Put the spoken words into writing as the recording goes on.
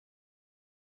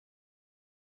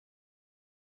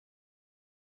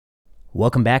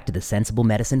Welcome back to the Sensible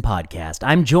Medicine Podcast.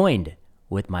 I'm joined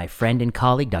with my friend and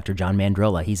colleague, Dr. John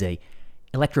Mandrola. He's a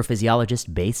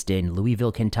electrophysiologist based in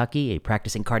Louisville, Kentucky, a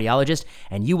practicing cardiologist,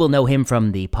 and you will know him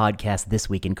from the podcast This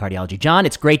Week in Cardiology. John,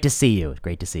 it's great to see you. It's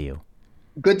great to see you.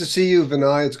 Good to see you,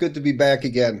 Vinay. It's good to be back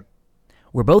again.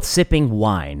 We're both sipping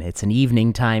wine. It's an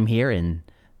evening time here in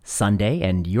Sunday,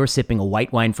 and you're sipping a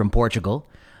white wine from Portugal.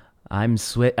 I'm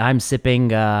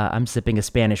sipping a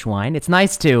Spanish wine. It's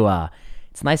nice to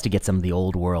get some of the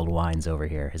old world wines over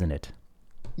here, isn't it?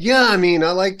 Yeah, I mean,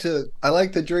 I like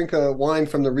to drink a wine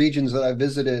from the regions that I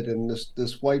visited, and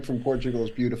this white from Portugal is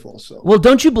beautiful. So, well,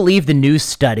 don't you believe the new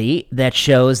study that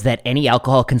shows that any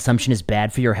alcohol consumption is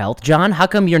bad for your health, John? How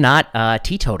come you're not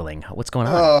teetotaling? What's going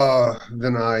on?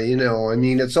 Vinay, I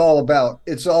mean, it's all about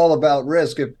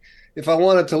risk. If I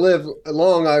wanted to live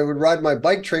long, I would ride my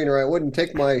bike trainer. I wouldn't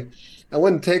take my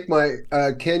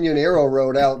Canyon Arrow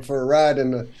Road out for a ride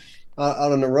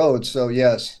out on the road. So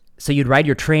yes. So you'd ride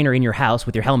your trainer in your house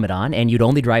with your helmet on, and you'd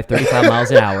only drive 35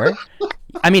 miles an hour.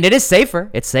 I mean, it is safer.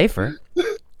 It's safer.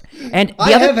 And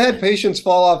I have had patients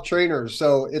fall off trainers,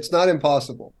 so it's not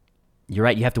impossible. You're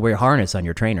right. You have to wear a harness on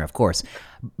your trainer, of course.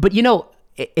 But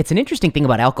it's an interesting thing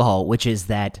about alcohol, which is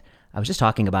that I was just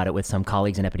talking about it with some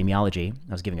colleagues in epidemiology.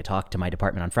 I was giving a talk to my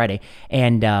department on Friday,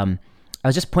 and I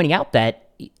was just pointing out that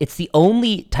it's the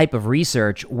only type of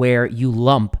research where you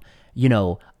lump,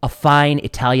 a fine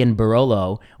Italian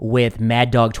Barolo with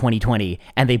Mad Dog 2020,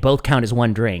 and they both count as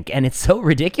one drink. And it's so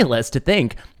ridiculous to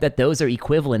think that those are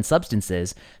equivalent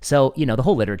substances. So, the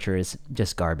whole literature is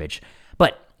just garbage.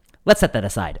 But let's set that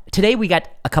aside. Today, we got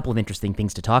a couple of interesting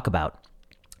things to talk about.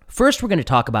 First, we're going to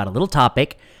talk about a little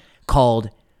topic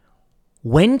called,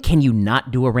 when can you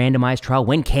not do a randomized trial?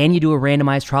 When can you do a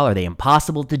randomized trial? Are they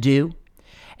impossible to do?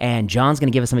 And John's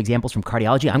going to give us some examples from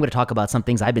cardiology. I'm going to talk about some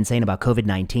things I've been saying about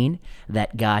COVID-19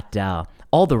 that got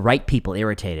all the right people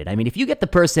irritated. I mean, if you get the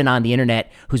person on the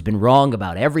internet who's been wrong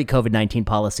about every COVID-19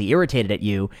 policy irritated at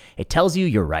you, it tells you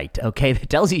you're right, okay? It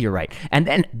tells you you're right.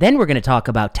 And then we're going to talk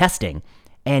about testing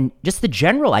and just the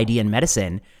general idea in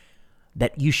medicine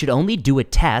that you should only do a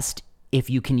test if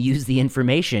you can use the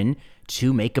information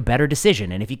to make a better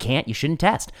decision. And if you can't, you shouldn't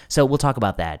test. So we'll talk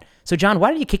about that. So John, why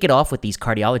don't you kick it off with these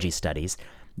cardiology studies?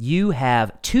 You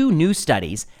have two new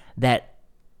studies that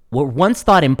were once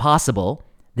thought impossible.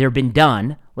 They've been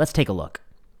done. Let's take a look.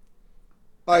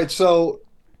 All right, so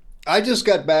I just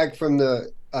got back from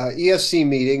the ESC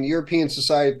meeting, European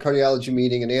Society of Cardiology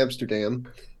meeting in Amsterdam,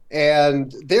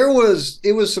 and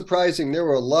it was surprising. There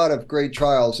were a lot of great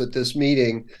trials at this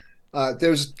meeting.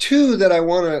 There's two that I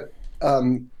want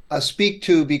to speak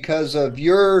to because of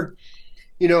you're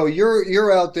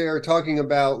out there talking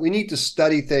about we need to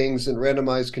study things in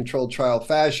randomized controlled trial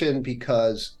fashion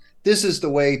because this is the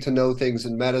way to know things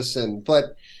in medicine.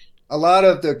 But a lot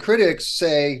of the critics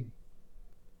say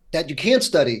that you can't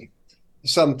study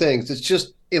some things. It's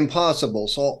just impossible.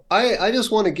 So I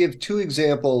just want to give two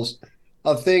examples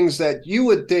of things that you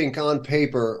would think on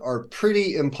paper are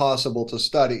pretty impossible to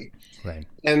study. Right.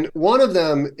 And one of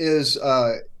them is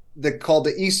called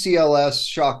the ECLS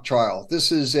shock trial.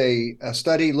 This is a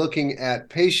study looking at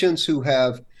patients who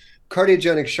have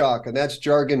cardiogenic shock, and that's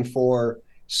jargon for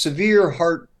severe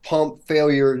heart pump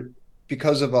failure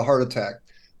because of a heart attack.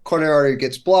 Coronary artery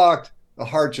gets blocked, the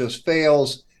heart just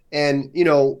fails, and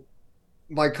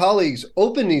my colleagues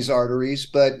open these arteries,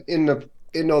 but in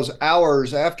those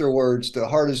hours afterwards, the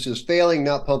heart is just failing,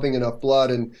 not pumping enough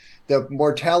blood, and the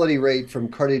mortality rate from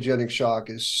cardiogenic shock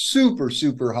is super,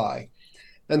 super high.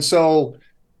 And so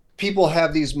people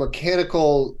have these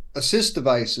mechanical assist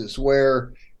devices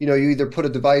where, you either put a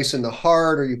device in the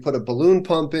heart or you put a balloon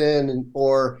pump in,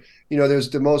 or, there's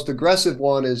the most aggressive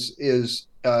one is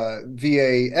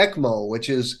VA ECMO, which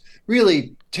is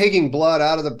really taking blood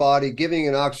out of the body, giving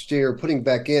an oxygen or putting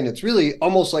back in. It's really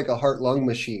almost like a heart-lung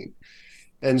machine.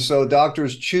 And so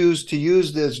doctors choose to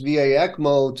use this VA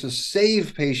ECMO to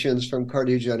save patients from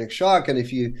cardiogenic shock. And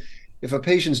if a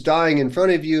patient's dying in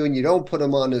front of you and you don't put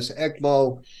them on this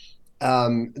ECMO,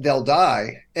 they'll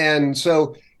die. And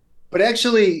so, but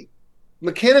actually,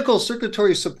 mechanical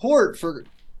circulatory support for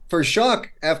shock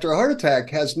after a heart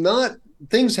attack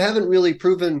things haven't really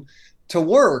proven to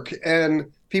work.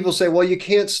 And people say, well, you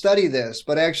can't study this.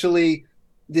 But actually,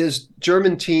 this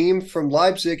German team from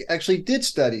Leipzig actually did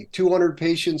study. 200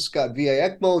 patients got VA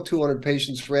ECMO, 200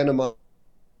 patients randomized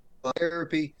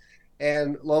therapy.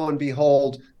 And lo and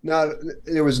behold,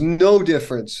 there was no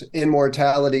difference in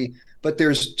mortality, but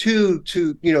there's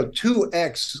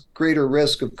 2x greater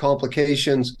risk of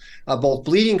complications, both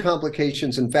bleeding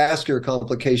complications and vascular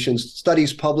complications.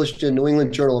 Studies published in New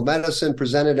England Journal of Medicine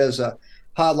presented as a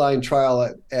hotline trial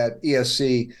at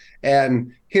ESC.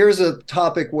 And here's a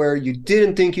topic where you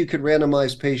didn't think you could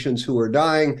randomize patients who are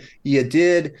dying. You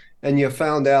did, and you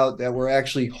found out that we're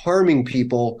actually harming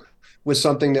people with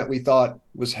something that we thought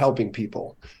was helping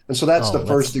people. And so that's Oh, the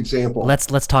first example.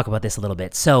 let's talk about this a little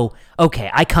bit. So,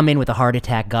 okay, I come in with a heart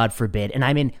attack, God forbid, and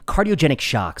I'm in cardiogenic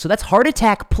shock. So that's heart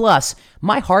attack plus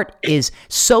my heart is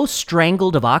so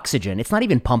strangled of oxygen, it's not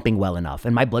even pumping well enough,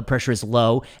 and my blood pressure is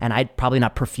low, and I'm probably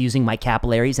not perfusing my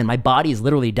capillaries, and my body is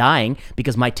literally dying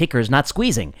because my ticker is not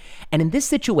squeezing. And in this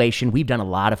situation, we've done a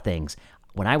lot of things.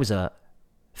 When I was a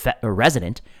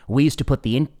resident, we used to put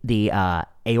the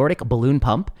aortic balloon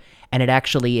pump, and it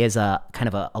actually is a kind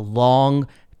of a long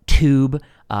tube,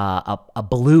 a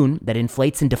balloon that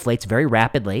inflates and deflates very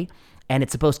rapidly. And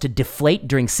it's supposed to deflate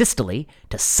during systole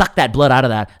to suck that blood out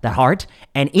of the heart,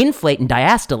 and inflate and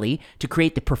diastole to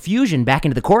create the perfusion back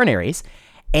into the coronaries.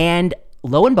 And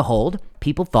lo and behold,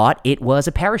 people thought it was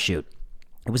a parachute.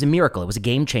 It was a miracle. It was a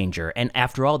game changer. And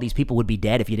after all, these people would be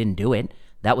dead if you didn't do it.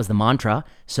 That was the mantra.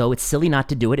 So it's silly not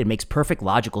to do it. It makes perfect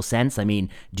logical sense. I mean,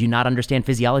 do you not understand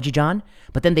physiology, John?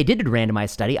 But then they did a randomized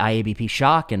study, IABP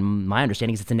shock, and my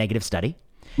understanding is it's a negative study.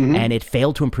 Mm-hmm. And it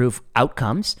failed to improve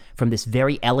outcomes from this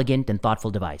very elegant and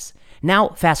thoughtful device. Now,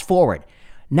 fast forward.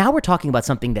 Now we're talking about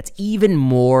something that's even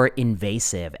more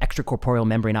invasive: extracorporeal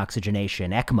membrane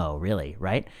oxygenation, ECMO, really,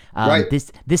 right? Right.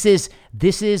 This is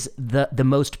the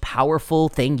most powerful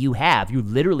thing you have. You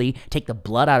literally take the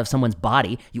blood out of someone's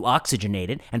body, you oxygenate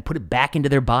it, and put it back into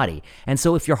their body. And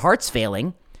so if your heart's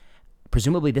failing,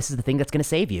 presumably this is the thing that's going to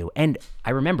save you. And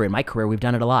I remember in my career, we've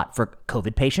done it a lot for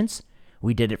COVID patients.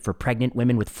 We did it for pregnant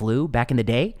women with flu back in the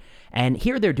day. And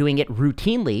here they're doing it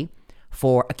routinely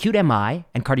for acute MI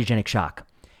and cardiogenic shock.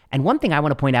 And one thing I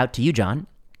want to point out to you, John,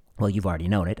 well, you've already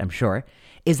known it, I'm sure,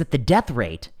 is that the death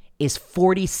rate is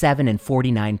 47 and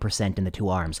 49% in the two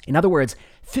arms. In other words,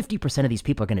 50% of these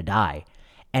people are going to die.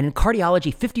 And in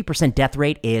cardiology, 50% death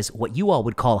rate is what you all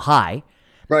would call high.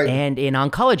 Right. And in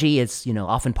oncology, it's,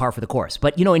 often par for the course.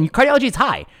 But, in cardiology, it's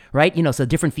high, right? So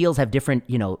different fields have different,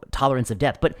 tolerance of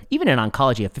death. But even in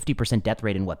oncology, a 50% death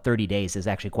rate in 30 days is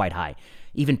actually quite high.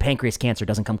 Even pancreas cancer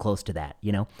doesn't come close to that,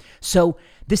 So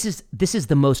this is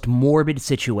the most morbid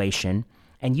situation,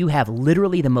 and you have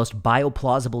literally the most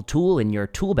bioplausible tool in your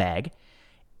tool bag.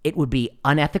 It would be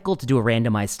unethical to do a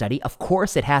randomized study. Of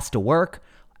course, it has to work.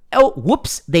 Oh,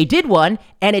 whoops, they did one,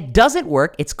 and it doesn't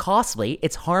work. It's costly,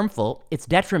 it's harmful, it's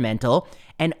detrimental,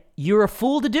 and you're a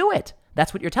fool to do it.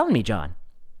 That's what you're telling me, John.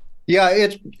 Yeah,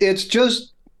 it's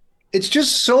just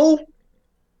so.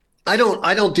 I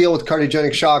don't deal with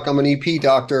cardiogenic shock. I'm an EP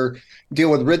doctor,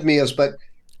 deal with arrhythmias, but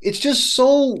it's just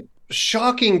so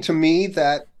shocking to me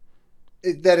that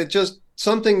it just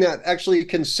something that actually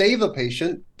can save a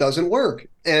patient doesn't work.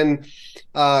 And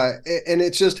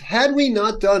it's just, had we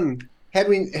not done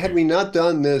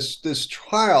this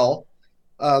trial,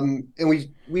 and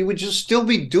we would just still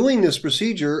be doing this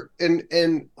procedure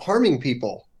and harming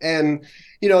people. And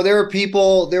there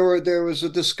was a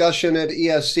discussion at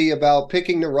ESC about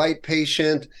picking the right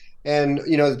patient, and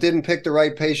didn't pick the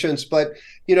right patients. But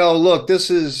look, this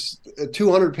is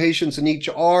 200 patients in each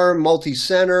arm,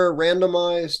 multi-center,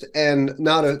 randomized, and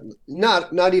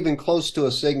not even close to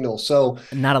a signal. So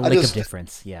not a lick of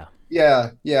difference. Yeah.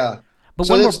 Yeah. But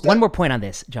so one more point on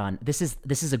this, John. This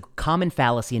is a common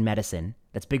fallacy in medicine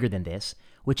that's bigger than this,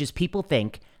 which is people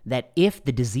think that if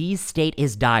the disease state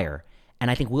is dire, and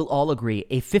I think we'll all agree,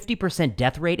 a 50%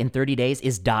 death rate in 30 days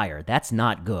is dire. That's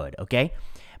not good, okay?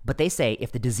 But they say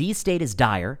if the disease state is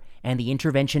dire and the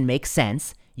intervention makes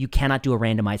sense, you cannot do a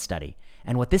randomized study.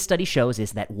 And what this study shows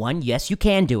is that 1, yes, you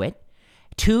can do it.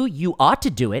 2, you ought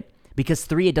to do it, because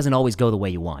 3, it doesn't always go the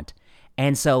way you want.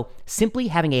 And so simply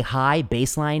having a high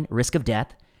baseline risk of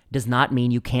death does not mean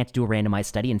you can't do a randomized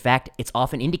study. In fact, it's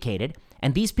often indicated.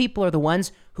 And these people are the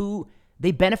ones who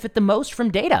they benefit the most from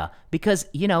data, because,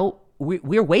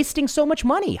 we're wasting so much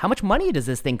money. How much money does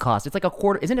this thing cost? It's like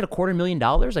isn't it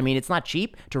 $250,000? I mean, it's not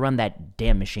cheap to run that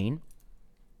damn machine.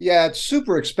 Yeah, it's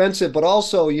super expensive, but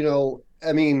also,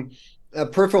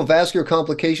 peripheral vascular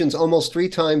complications almost 3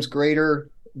 times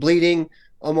greater, bleeding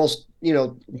almost,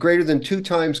 greater than 2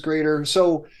 times greater.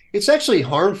 So it's actually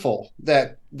harmful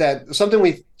that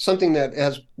something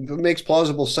that makes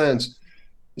plausible sense.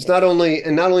 It's not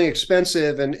only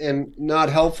expensive and not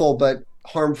helpful, but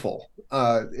harmful.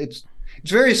 It's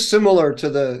very similar to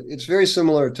the it's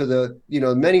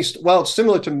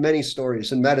similar to many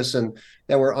stories in medicine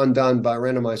that were undone by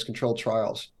randomized controlled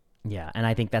trials. Yeah, and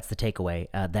I think that's the takeaway,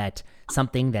 that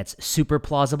something that's super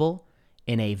plausible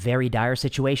in a very dire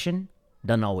situation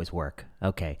doesn't always work.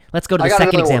 Okay, let's go to the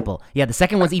second example. Yeah, the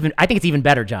second one's I think it's even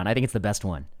better, John. I think it's the best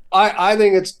one. I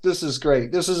think this is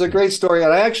great. This is a great story.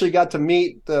 And I actually got to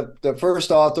meet the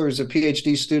first author, who's a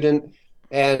PhD student,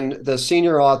 and the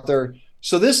senior author.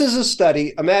 So this is a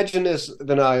study. Imagine this,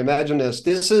 Vinay, imagine this.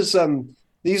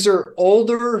 These are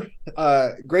older,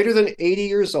 greater than 80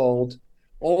 years old,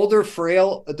 older,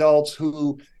 frail adults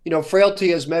who,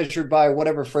 frailty is measured by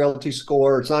whatever frailty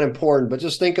score. It's not important, but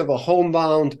just think of a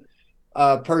homebound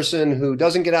person who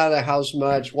doesn't get out of the house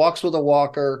much, walks with a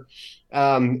walker,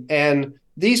 and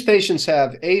these patients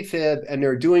have AFib, and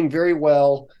they're doing very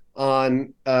well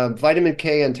on vitamin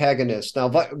K antagonists. Now,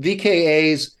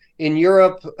 VKAs in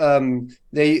Europe,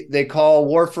 they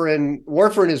call warfarin.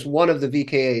 Warfarin is one of the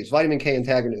VKAs, vitamin K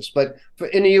antagonists. But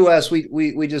in the U.S.,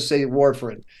 we just say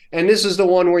warfarin. And this is the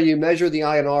one where you measure the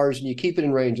INRs and you keep it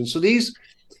in range. And so these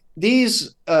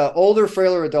older,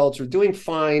 frailer adults are doing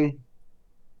fine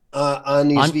on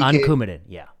these VKAs. On Coumadin,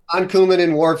 yeah. On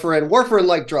Coumadin,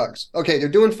 warfarin-like drugs. Okay, they're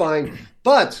doing fine.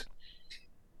 But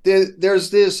there's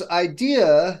this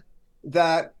idea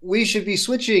that we should be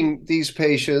switching these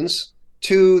patients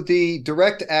to the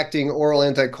direct-acting oral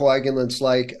anticoagulants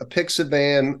like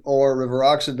apixaban or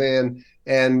rivaroxaban.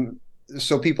 And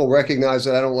so people recognize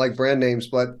that I don't like brand names,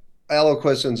 but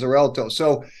Eliquis and Xarelto.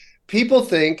 So people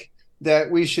think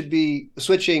that we should be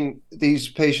switching these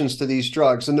patients to these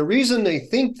drugs. And the reason they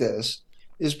think this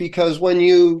is because when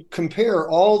you compare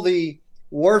all the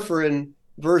warfarin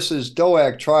versus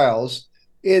DOAC trials,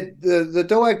 the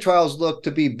DOAC trials look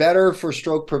to be better for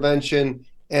stroke prevention,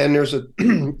 and there's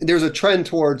a trend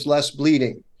towards less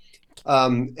bleeding,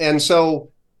 and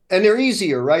they're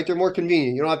easier, right? They're more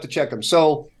convenient. You don't have to check them.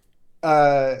 So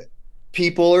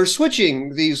people are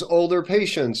switching these older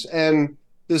patients, and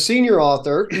the senior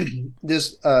author,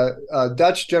 this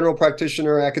Dutch general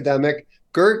practitioner academic,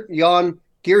 Gert-Jan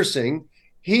Geersing,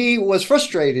 he was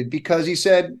frustrated because he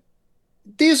said,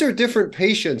 these are different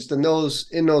patients than those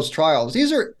in those trials.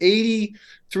 These are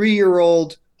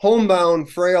 83-year-old homebound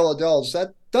frail adults.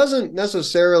 That doesn't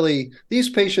necessarily,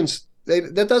 these patients,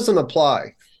 that doesn't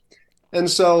apply. And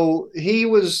so he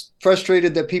was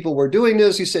frustrated that people were doing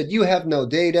this. He said, you have no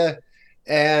data.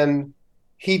 And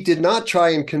he did not try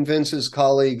and convince his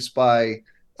colleagues by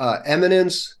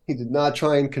eminence. He did not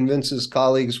try and convince his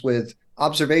colleagues with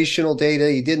observational data.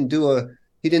 He didn't do a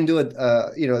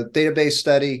database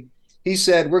study. He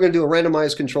said, we're going to do a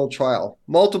randomized controlled trial,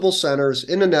 multiple centers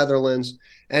in the Netherlands.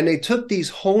 And they took these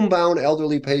homebound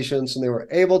elderly patients and they were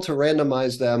able to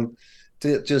randomize them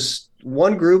to just,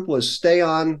 one group was stay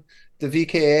on the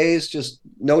VKAs, just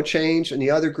no change, and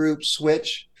the other group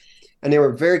switch. And they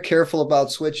were very careful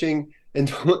about switching.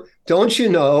 And don't you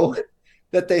know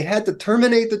that they had to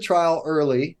terminate the trial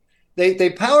early? They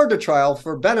powered the trial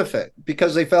for benefit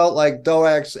because they felt like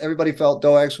everybody felt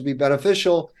DOACs would be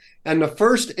beneficial. And the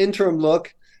first interim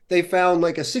look, they found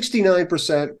like a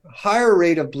 69% higher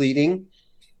rate of bleeding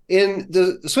in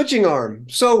the switching arm.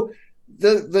 So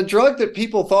the drug that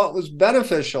people thought was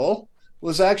beneficial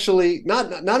was actually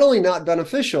not only not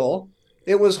beneficial,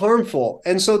 it was harmful.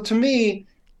 And so to me,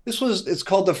 it's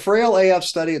called the Frail AF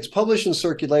study. It's published in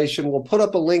Circulation. We'll put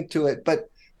up a link to it. But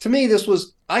to me,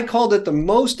 I called it the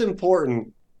most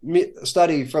important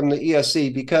study from the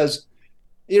ESC because,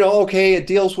 it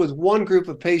deals with one group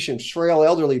of patients, frail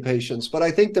elderly patients. But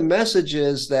I think the message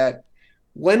is that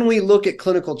when we look at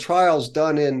clinical trials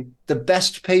done in the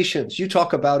best patients, you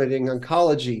talk about it in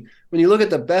oncology, when you look at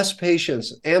the best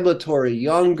patients, ambulatory,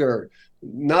 younger,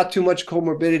 not too much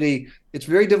comorbidity, it's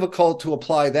very difficult to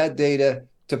apply that data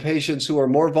to patients who are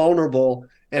more vulnerable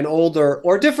and older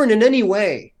or different in any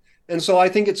way. And so I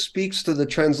think it speaks to the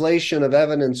translation of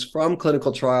evidence from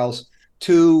clinical trials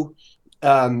to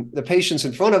the patients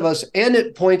in front of us. And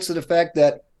it points to the fact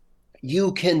that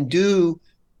you can do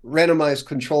randomized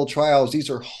controlled trials. These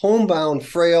are homebound,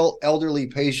 frail, elderly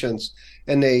patients,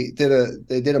 and they did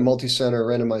a multi-center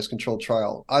randomized controlled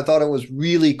trial. I thought it was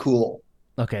really cool.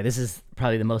 Okay, this is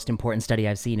probably the most important study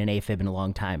I've seen in AFib in a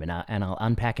long time, and I'll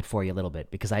unpack it for you a little bit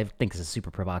because I think this is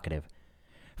super provocative.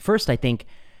 First, I think,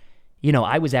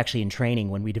 I was actually in training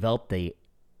when we developed the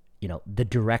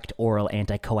direct oral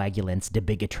anticoagulants,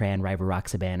 dabigatran,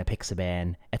 rivaroxaban,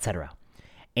 apixaban, etc.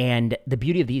 And the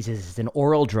beauty of these is it's an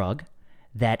oral drug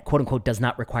that, quote unquote, does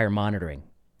not require monitoring.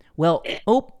 Well,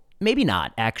 maybe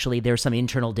not. Actually, there's some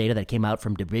internal data that came out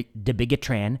from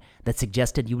dabigatran that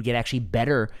suggested you would get actually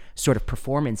better sort of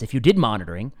performance if you did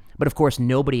monitoring. But of course,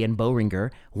 nobody in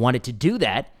Boehringer wanted to do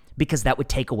that because that would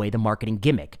take away the marketing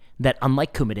gimmick that,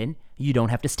 unlike Coumadin, you don't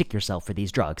have to stick yourself for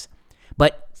these drugs.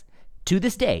 But to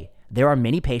this day, there are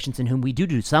many patients in whom we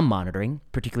do some monitoring,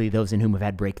 particularly those in whom have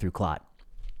had breakthrough clot.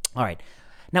 All right.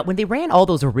 Now, when they ran all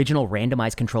those original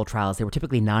randomized control trials, they were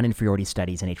typically non-inferiority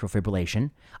studies in atrial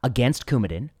fibrillation against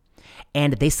Coumadin.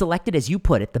 And they selected, as you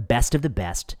put it, the best of the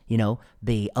best,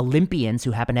 the Olympians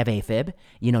who happen to have AFib,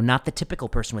 not the typical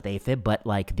person with AFib, but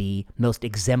like the most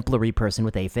exemplary person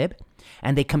with AFib.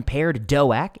 And they compared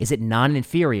DOAC, is it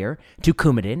non-inferior, to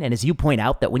Coumadin. And as you point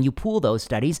out, that when you pool those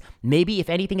studies, maybe, if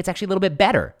anything, it's actually a little bit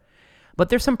better. But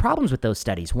there's some problems with those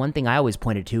studies. One thing I always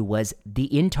pointed to was the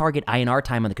in-target INR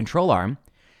time on the control arm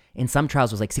in some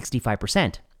trials was like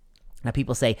 65%. Now,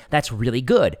 people say, that's really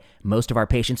good. Most of our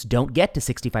patients don't get to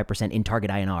 65%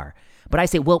 in-target INR. But I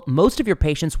say, well, most of your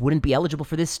patients wouldn't be eligible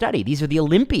for this study. These are the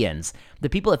Olympians. The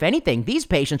people, if anything, these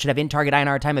patients should have in-target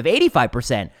INR time of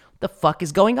 85%. What the fuck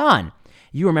is going on?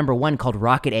 You remember one called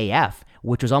Rocket AF,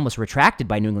 which was almost retracted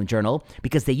by New England Journal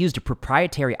because they used a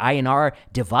proprietary INR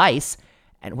device.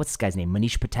 And what's this guy's name?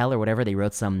 Manish Patel or whatever. They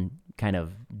wrote some kind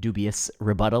of dubious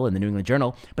rebuttal in the New England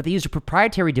Journal. But they used a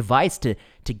proprietary device to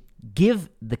give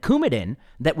the Coumadin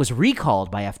that was recalled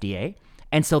by FDA.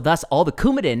 And so thus all the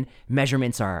Coumadin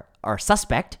measurements are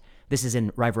suspect. This is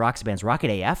in rivaroxaban's Rocket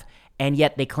AF. And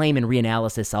yet they claim in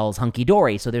reanalysis all's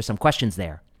hunky-dory. So there's some questions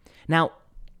there. Now,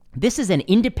 this is an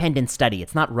independent study.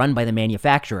 It's not run by the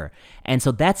manufacturer. And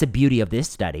so that's the beauty of this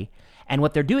study. And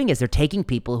what they're doing is they're taking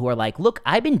people who are like, look,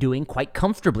 I've been doing quite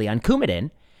comfortably on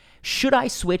Coumadin. Should I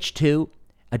switch to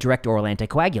a direct oral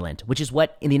anticoagulant, which is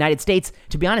what in the United States,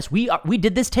 to be honest, we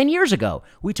did this 10 years ago.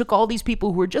 We took all these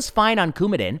people who were just fine on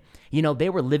Coumadin. They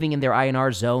were living in their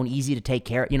INR zone, easy to take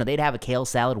care. They'd have a kale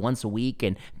salad once a week.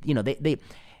 And,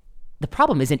 the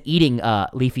problem isn't eating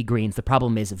leafy greens. The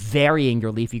problem is varying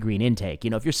your leafy green intake.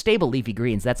 If you're stable leafy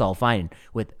greens, that's all fine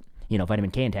with,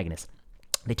 vitamin K antagonists.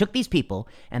 They took these people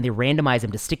and they randomized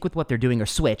them to stick with what they're doing or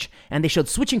switch. And they showed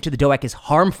switching to the DOAC is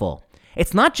harmful.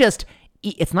 It's not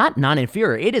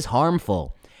non-inferior, it is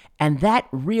harmful. And that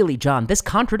really, John, this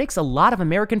contradicts a lot of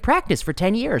American practice for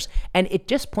 10 years. And it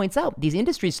just points out these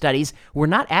industry studies were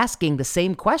not asking the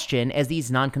same question as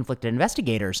these non-conflicted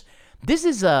investigators. This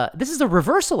is a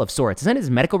reversal of sorts, isn't it? It's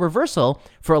a medical reversal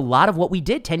for a lot of what we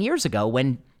did 10 years ago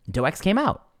when DOACs came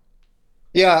out.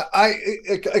 Yeah, I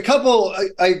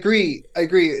agree.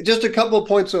 Just a couple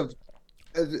points of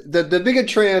the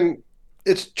dabigatran.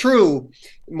 It's true.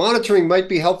 Monitoring might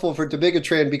be helpful for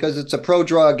dabigatran because it's a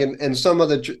prodrug, and some of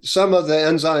the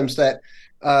enzymes that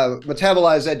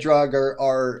metabolize that drug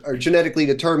are genetically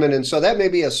determined, and so that may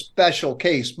be a special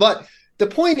case. But the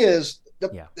point is,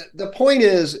 the point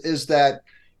is that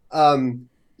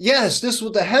yes,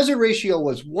 the hazard ratio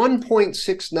was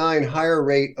 1.69 higher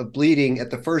rate of bleeding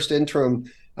at the first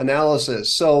interim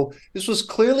analysis. So this was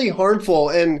clearly harmful.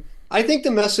 And I think the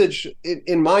message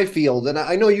in my field, and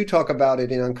I know you talk about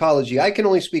it in oncology, I can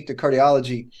only speak to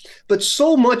cardiology, but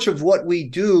so much of what we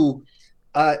do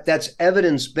that's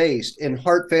evidence-based in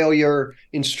heart failure,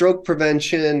 in stroke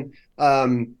prevention,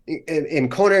 in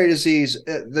coronary disease,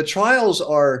 the trials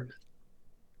are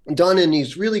done in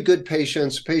these really good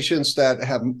patients that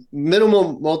have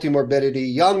minimal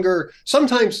multimorbidity, younger.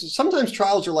 Sometimes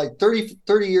trials are like 30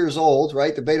 years old,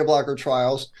 right? The beta blocker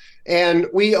trials. And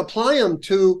we apply them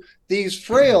to these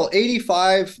frail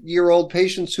 85-year-old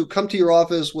patients who come to your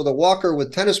office with a walker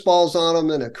with tennis balls on them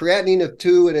and a creatinine of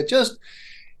 2. And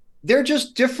they're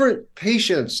just different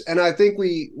patients. And I think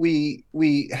we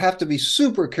have to be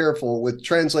super careful with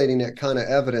translating that kind of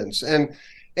evidence. And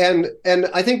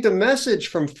I think the message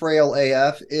from Frail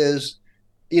AF is,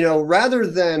 rather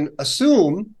than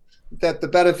assume that the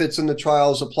benefits in the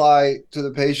trials apply to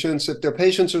the patients, if their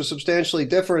patients are substantially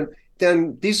different,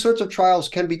 then these sorts of trials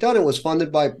can be done. It was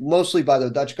funded mostly by the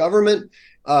Dutch government.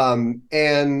 And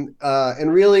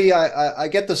really, I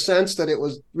get the sense that it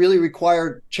was really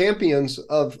required champions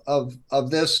of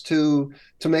this to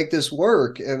make this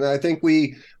work. And I think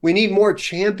we need more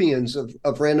champions of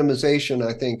randomization,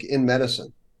 I think, in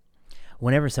medicine.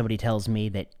 Whenever somebody tells me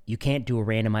that you can't do a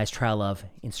randomized trial of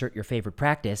insert your favorite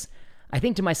practice, I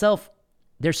think to myself,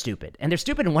 they're stupid. And they're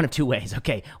stupid in one of two ways.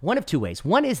 Okay, one of two ways.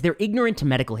 One is they're ignorant to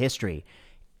medical history.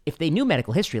 If they knew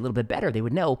medical history a little bit better, they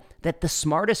would know that the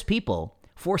smartest people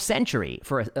for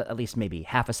at least maybe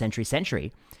half a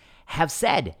century, have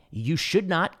said you should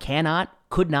not, cannot,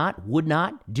 could not, would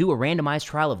not do a randomized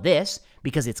trial of this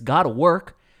because it's got to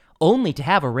work, only to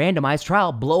have a randomized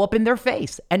trial blow up in their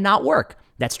face and not work.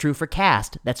 That's true for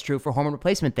CAST. That's true for hormone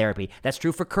replacement therapy. That's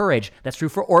true for Courage. That's true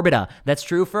for Orbita. That's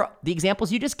true for the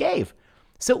examples you just gave.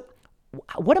 So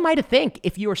what am I to think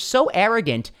if you're so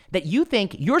arrogant that you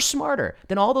think you're smarter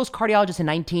than all those cardiologists in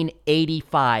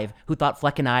 1985 who thought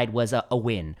flecainide was a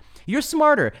win? You're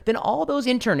smarter than all those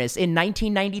internists in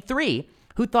 1993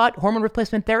 who thought hormone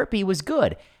replacement therapy was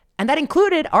good. And that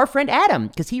included our friend Adam,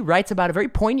 because he writes about it very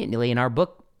poignantly in our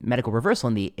book, Medical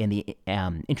Reversal, in the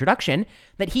introduction,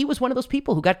 that he was one of those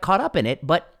people who got caught up in it,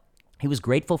 but he was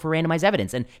grateful for randomized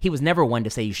evidence. And he was never one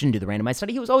to say you shouldn't do the randomized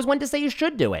study. He was always one to say you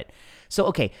should do it. So,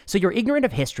 okay, so you're ignorant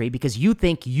of history because you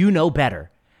think you know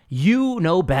better. You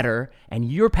know better,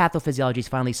 and your pathophysiology is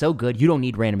finally so good, you don't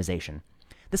need randomization.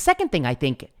 The second thing I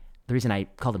think, the reason I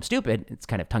call them stupid, it's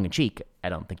kind of tongue-in-cheek. I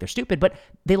don't think they're stupid, but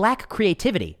they lack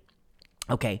creativity.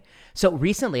 Okay, so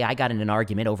recently I got in an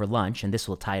argument over lunch, and this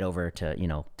will tie it over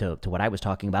to what I was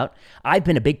talking about. I've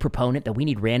been a big proponent that we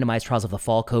need randomized trials of the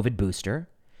fall COVID booster,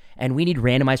 and we need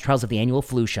randomized trials of the annual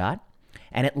flu shot.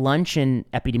 And at lunch in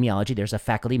epidemiology, there's a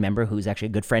faculty member who's actually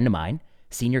a good friend of mine,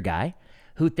 senior guy,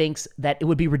 who thinks that it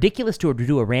would be ridiculous to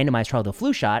do a randomized trial of the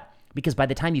flu shot because by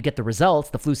the time you get the results,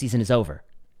 the flu season is over.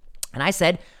 And I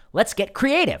said, let's get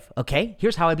creative, okay?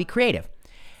 Here's how I'd be creative.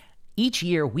 Each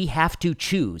year, we have to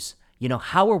choose,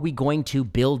 how are we going to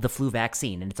build the flu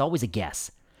vaccine? And it's always a guess.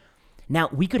 Now,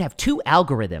 we could have two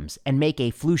algorithms and make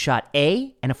a flu shot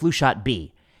A and a flu shot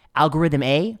B. Algorithm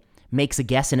A makes a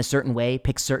guess in a certain way,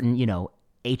 picks certain,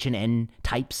 H and N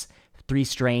types, 3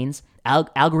 strains.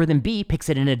 Algorithm B picks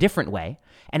it in a different way.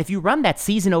 And if you run that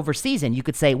season over season, you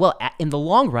could say, well, in the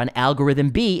long run, algorithm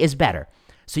B is better.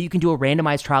 So you can do a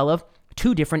randomized trial of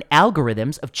 2 different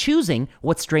algorithms of choosing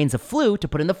what strains of flu to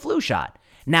put in the flu shot.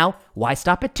 Now, why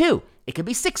stop at 2? It could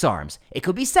be 6 arms. It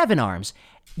could be 7 arms.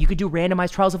 You could do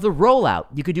randomized trials of the rollout.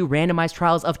 You could do randomized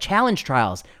trials of challenge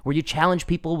trials where you challenge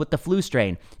people with the flu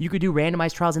strain. You could do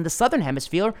randomized trials in the southern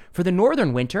hemisphere for the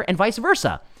northern winter and vice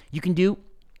versa. You can do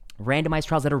randomized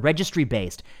trials that are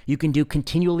registry-based. You can do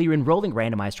continually enrolling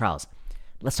randomized trials.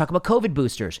 Let's talk about COVID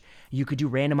boosters. You could do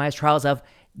randomized trials of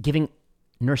giving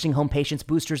nursing home patients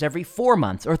boosters every 4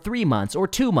 months or 3 months or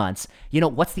 2 months.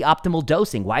 What's the optimal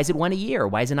dosing? Why is it 1 a year?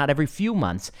 Why is it not every few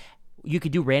months? You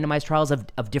could do randomized trials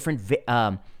of different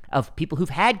of people who've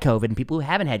had COVID and people who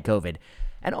haven't had COVID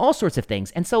and all sorts of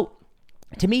things. And so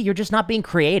to me, you're just not being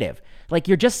creative. Like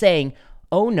you're just saying,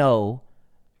 oh no,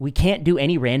 we can't do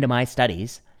any randomized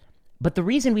studies. But the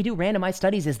reason we do randomized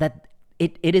studies is that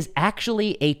it is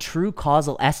actually a true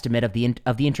causal estimate of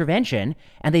the intervention,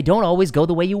 and they don't always go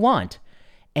the way you want.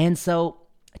 And so,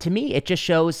 to me, it just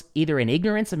shows either an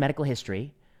ignorance of medical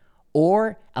history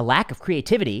or a lack of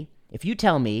creativity if you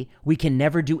tell me we can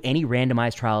never do any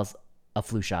randomized trials of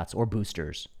flu shots or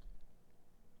boosters.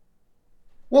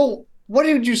 Well, what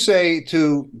did you say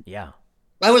to? Yeah,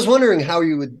 I was wondering how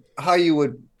you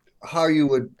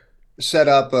would set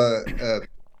up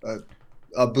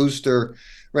a booster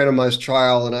randomized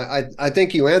trial, and I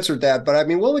think you answered that. But I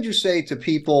mean, what would you say to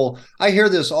people? I hear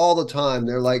this all the time.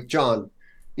 They're like, John,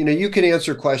 you can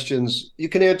answer questions. You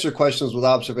can answer questions with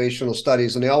observational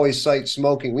studies, and they always cite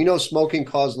smoking. We know smoking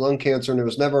caused lung cancer, and there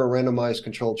was never a randomized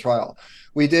controlled trial.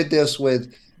 We did this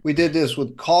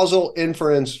with causal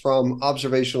inference from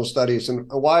observational studies, and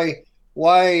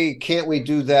why can't we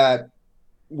do that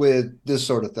with this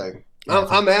sort of thing? Yeah,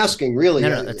 I'm asking, really.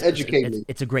 No, educate me.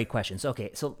 It's a great question. So, okay,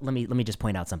 so let me just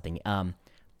point out something.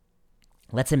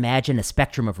 Let's imagine a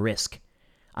spectrum of risk.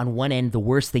 On one end, the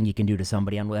worst thing you can do to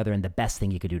somebody. On the other end, the best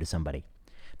thing you could do to somebody.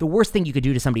 The worst thing you could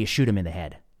do to somebody is shoot him in the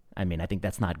head. I mean, I think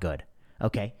that's not good.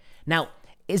 Okay. Now,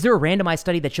 is there a randomized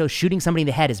study that shows shooting somebody in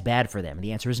the head is bad for them?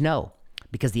 The answer is no,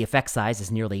 because the effect size is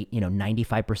nearly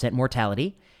 95%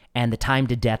 mortality, and the time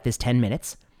to death is 10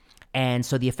 minutes, and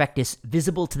so the effect is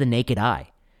visible to the naked eye.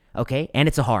 Okay, and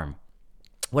it's a harm.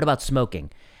 What about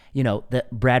smoking? The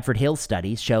Bradford Hill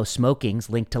studies show smoking's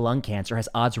linked to lung cancer has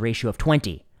odds ratio of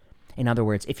 20. In other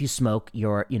words, if you smoke,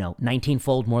 you're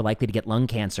 19-fold more likely to get lung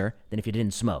cancer than if you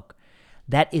didn't smoke.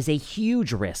 That is a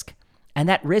huge risk, and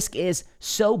that risk is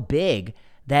so big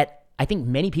that I think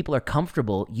many people are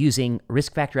comfortable using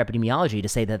risk factor epidemiology to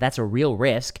say that that's a real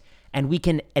risk, and we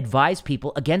can advise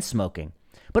people against smoking.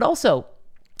 But also,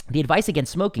 the advice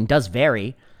against smoking does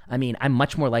vary. I mean, I'm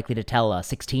much more likely to tell a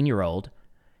 16-year-old,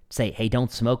 say, hey,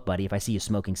 don't smoke, buddy, if I see you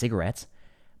smoking cigarettes.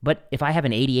 But if I have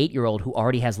an 88-year-old who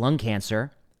already has lung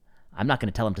cancer, I'm not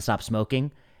going to tell him to stop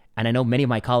smoking. And I know many of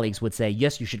my colleagues would say,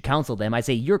 yes, you should counsel them. I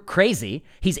say, you're crazy.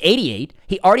 He's 88.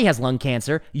 He already has lung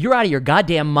cancer. You're out of your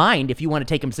goddamn mind if you want to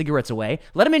take him cigarettes away.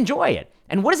 Let him enjoy it.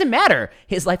 And what does it matter?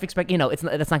 His life expectancy,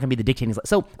 that's not going to be the dictating.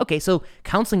 So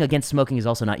counseling against smoking is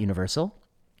also not universal.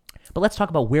 But let's talk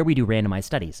about where we do randomized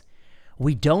studies.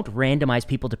 We don't randomize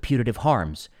people to putative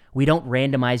harms. We don't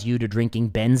randomize you to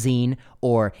drinking benzene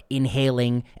or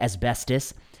inhaling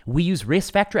asbestos. We use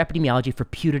risk factor epidemiology for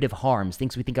putative harms,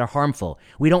 things we think are harmful.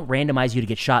 We don't randomize you to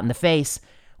get shot in the face.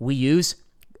 You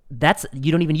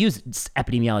don't even use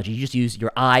epidemiology. You just use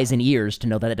your eyes and ears to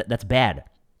know that that's bad.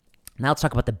 Now let's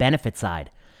talk about the benefit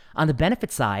side. On the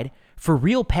benefit side, for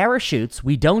real parachutes,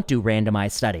 we don't do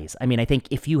randomized studies. I mean, I think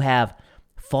if you have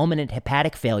fulminant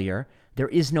hepatic failure, there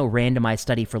is no randomized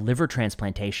study for liver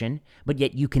transplantation, but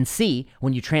yet you can see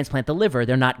when you transplant the liver,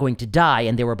 they're not going to die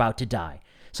and they were about to die.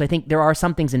 So I think there are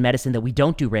some things in medicine that we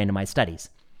don't do randomized studies.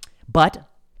 But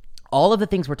all of the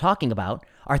things we're talking about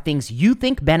are things you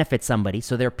think benefit somebody,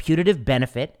 so they're putative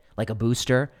benefit, like a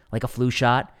booster, like a flu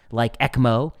shot, like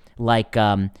ECMO, like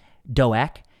DOAC.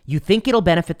 You think it'll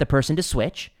benefit the person to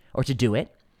switch or to do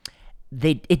it.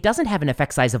 It doesn't have an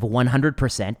effect size of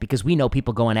 100% because we know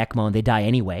people go on ECMO and they die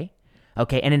anyway.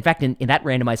 Okay, and in fact, in that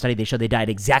randomized study, they showed they died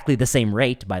exactly the same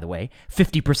rate, by the way.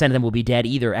 50% of them will be dead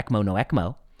either ECMO, no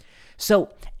ECMO. So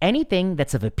anything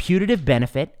that's of a putative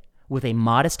benefit with a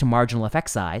modest to marginal effect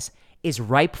size is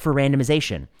ripe for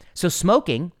randomization. So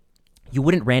smoking, you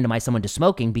wouldn't randomize someone to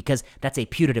smoking because that's a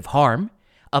putative harm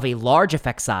of a large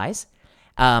effect size.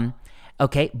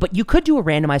 Okay, but you could do a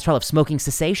randomized trial of smoking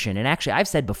cessation. And actually, I've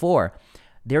said before,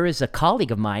 there is a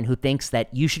colleague of mine who thinks that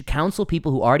you should counsel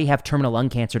people who already have terminal lung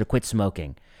cancer to quit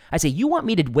smoking. I say, you want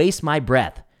me to waste my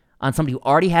breath on somebody who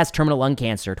already has terminal lung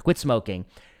cancer to quit smoking?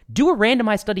 Do a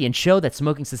randomized study and show that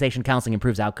smoking cessation counseling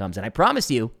improves outcomes. And I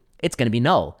promise you, it's going to be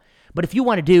null. But if you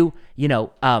want to do,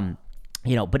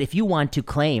 but if you want to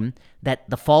claim that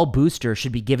the fall booster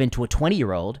should be given to a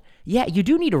 20-year-old, yeah, you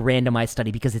do need a randomized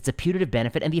study because it's a putative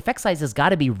benefit and the effect size has got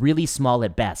to be really small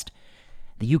at best.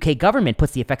 The UK government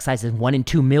puts the effect size in 1 in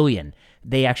 2 million.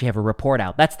 They actually have a report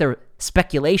out. That's their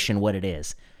speculation what it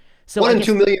is. So 1 in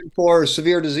 2 million for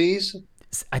severe disease?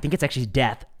 I think it's actually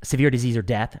death, severe disease or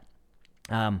death.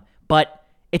 But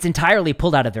it's entirely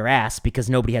pulled out of their ass because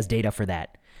nobody has data for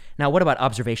that. Now, what about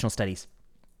observational studies?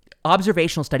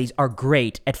 Observational studies are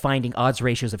great at finding odds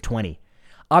ratios of 20.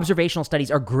 Observational studies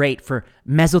are great for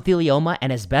mesothelioma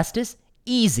and asbestos.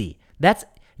 Easy.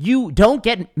 You don't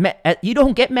get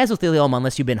mesothelioma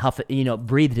unless you've been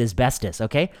breathed asbestos.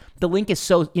 Okay, the link is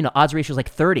so odds ratio is like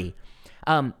 30.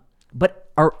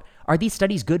 But are these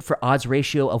studies good for odds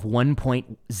ratio of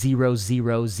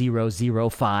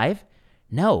 1.00005?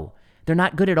 No, they're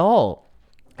not good at all.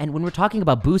 And when we're talking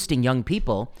about boosting young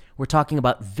people, we're talking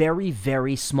about very,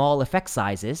 very small effect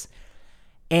sizes,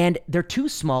 and they're too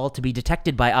small to be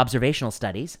detected by observational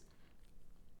studies.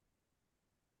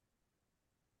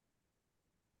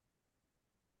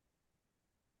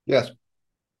 Yes.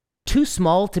 Too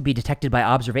small to be detected by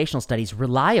observational studies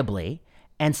reliably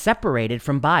and separated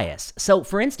from bias. So,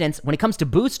 for instance, when it comes to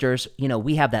boosters,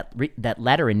 we have that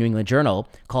letter in New England Journal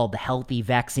called the Healthy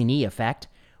Vaccinee Effect,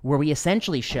 where we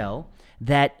essentially show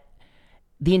that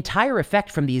the entire effect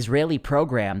from the Israeli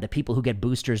program that people who get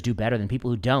boosters do better than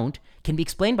people who don't can be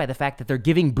explained by the fact that they're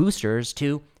giving boosters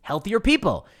to healthier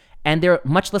people. And they're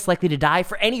much less likely to die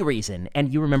for any reason.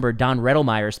 And you remember Don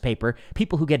Rettelmeyer's paper,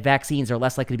 people who get vaccines are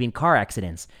less likely to be in car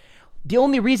accidents. The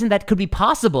only reason that could be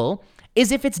possible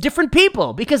is if it's different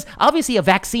people, because obviously a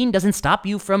vaccine doesn't stop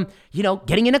you from,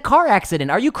 getting in a car accident.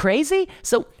 Are you crazy?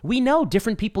 So we know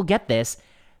different people get this.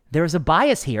 There's a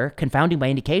bias here, confounding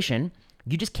by indication.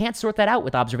 You just can't sort that out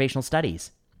with observational studies.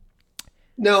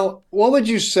 Now, what would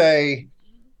you say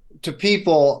to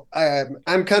people?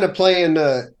 I'm kind of playing.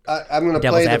 I'm going to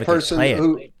play the person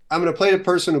I'm going to play the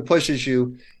person who pushes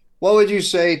you. What would you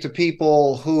say to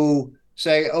people who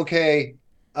say, okay,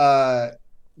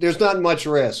 there's not much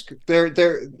risk?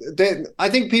 I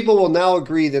think people will now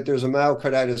agree that there's a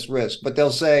myocarditis risk, but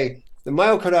they'll say the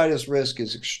myocarditis risk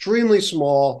is extremely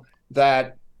small,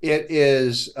 that it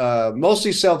is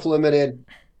mostly self-limited,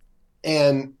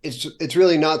 and it's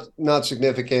really not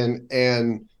significant,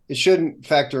 and it shouldn't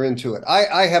factor into it.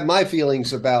 I have my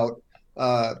feelings about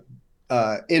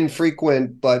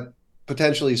infrequent but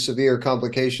potentially severe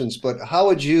complications. But how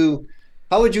would you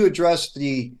address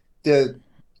the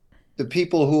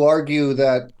people who argue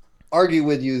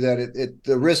with you that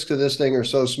the risks of this thing are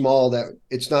so small that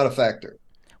it's not a factor?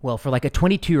 Well, for like a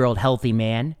 22-year-old healthy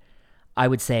man, I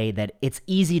would say that it's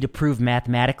easy to prove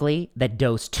mathematically that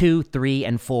dose 2, 3,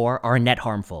 and 4 are net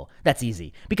harmful. That's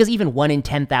easy. Because even 1 in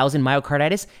 10,000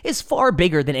 myocarditis is far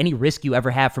bigger than any risk you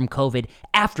ever have from COVID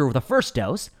after the first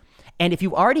dose. And if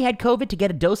you already had COVID to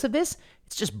get a dose of this,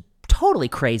 it's just totally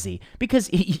crazy, because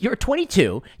you're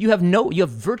 22, you have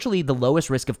virtually the lowest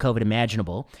risk of COVID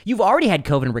imaginable. You've already had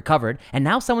COVID and recovered, and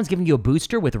now someone's giving you a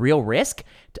booster with real risk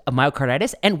of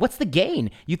myocarditis. And what's the gain?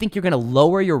 You think you're going to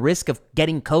lower your risk of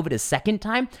getting COVID a second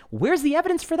time? Where's the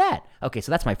evidence for that? Okay,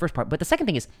 so that's my first part. But the second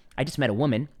thing is, I just met a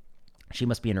woman. She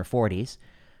must be in her 40s.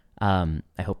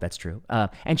 I hope that's true.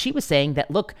 And she was saying that,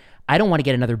 look, I don't want to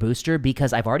get another booster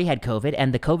because I've already had COVID,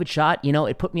 and the COVID shot,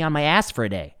 it put me on my ass for a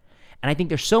day. And I think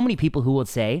there's so many people who will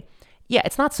say, yeah,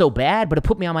 it's not so bad, but it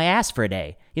put me on my ass for a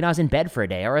day. I was in bed for a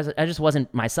day, or I just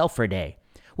wasn't myself for a day.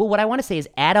 Well, what I want to say is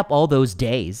add up all those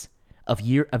days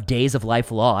of days of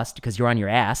life lost because you're on your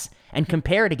ass and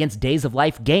compare it against days of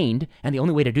life gained, and the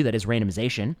only way to do that is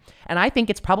randomization. And I think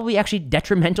it's probably actually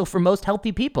detrimental for most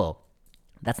healthy people.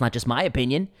 That's not just my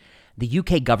opinion. The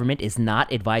UK government is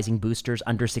not advising boosters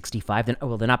under 65.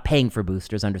 They're not paying for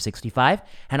boosters under 65.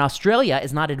 And Australia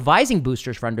is not advising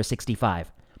boosters for under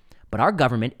 65. But our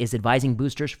government is advising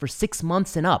boosters for 6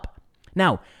 months and up.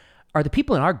 Now, are the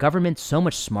people in our government so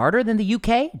much smarter than the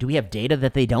UK? Do we have data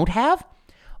that they don't have?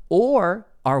 Or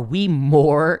are we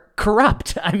more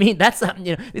corrupt? I mean, it's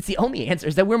the only answer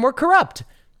is that we're more corrupt.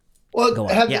 Well,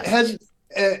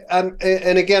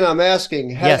 and again, I'm asking,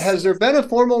 has there been a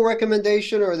formal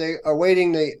recommendation, or are they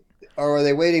awaiting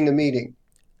the meeting?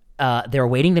 They're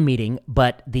awaiting the meeting,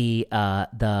 but the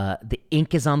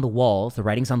ink is on the walls, the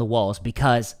writing's on the walls,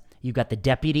 because you've got the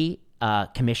deputy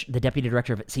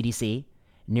director of CDC,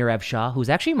 Nirav Shah, who's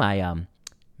actually my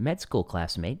med school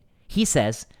classmate. He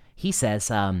says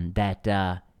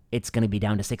that it's going to be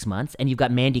down to 6 months. And you've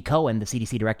got Mandy Cohen, the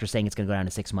CDC director, saying it's going to go down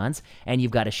to 6 months. And you've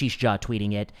got Ashish Jha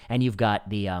tweeting it. And you've got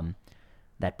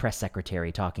that press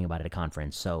secretary talking about it at a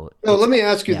conference. So let me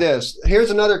ask you this.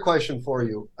 Here's another question for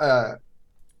you.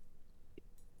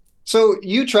 So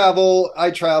you travel,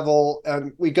 I travel,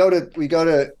 and we go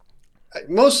to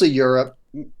mostly Europe,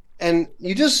 and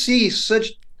you just see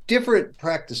such different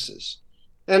practices.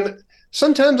 And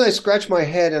sometimes I scratch my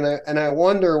head and I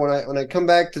wonder when I come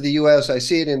back to the US, I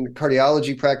see it in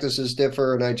cardiology practices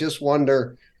differ, and I just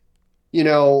wonder,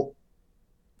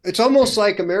 it's almost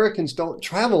like Americans don't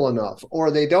travel enough, or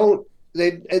we don't,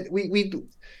 it's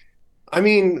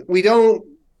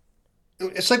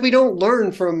like we don't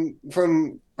learn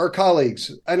from our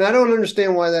colleagues, and I don't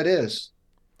understand why that is.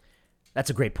 That's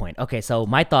a great point. Okay, so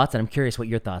my thoughts, and I'm curious what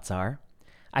your thoughts are.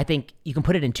 I think you can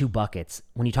put it in two buckets.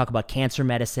 When you talk about cancer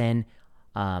medicine,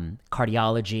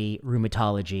 cardiology,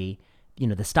 rheumatology,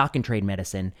 the stock and trade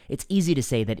medicine, it's easy to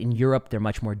say that in Europe, they're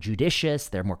much more judicious,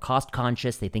 they're more cost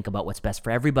conscious, they think about what's best for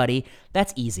everybody.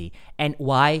 That's easy. And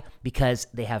why? Because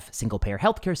they have single payer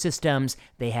healthcare systems,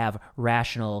 they have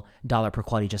rational dollar per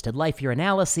quality adjusted life year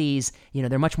analyses,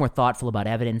 they're much more thoughtful about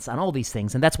evidence on all these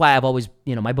things. And that's why I've always,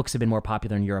 my books have been more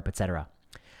popular in Europe, etc.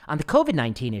 On the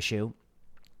COVID-19 issue,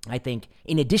 I think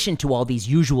in addition to all these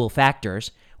usual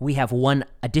factors, we have one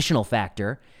additional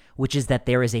factor, which is that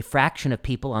there is a fraction of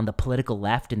people on the political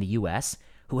left in the U.S.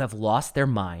 who have lost their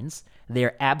minds.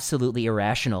 They're absolutely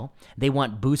irrational. They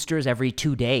want boosters every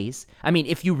 2 days. I mean,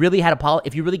 if you really gave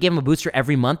them a booster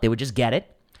every month, they would just get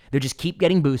it. They'd just keep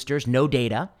getting boosters, no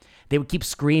data. They would keep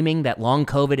screaming that long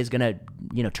COVID is going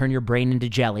to, turn your brain into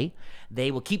jelly.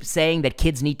 They will keep saying that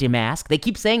kids need to mask. They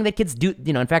keep saying that kids do,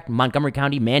 in fact, Montgomery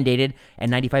County mandated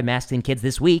N95 masks in kids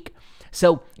this week.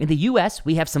 So in the U.S.,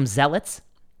 we have some zealots,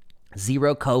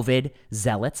 zero COVID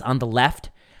zealots on the left.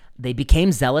 They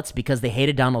became zealots because they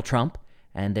hated Donald Trump,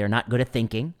 and they're not good at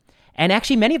thinking. And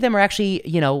actually, many of them are actually,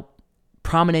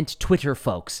 prominent Twitter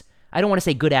folks. I don't want to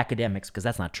say good academics because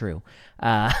that's not true.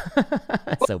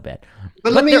 That's so bad.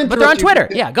 But they're on Twitter.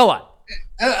 Yeah, go on.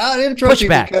 I'll interrupt you.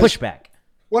 Push back.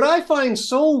 What I find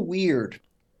so weird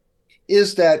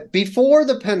is that before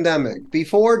the pandemic,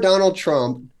 before Donald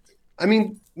Trump,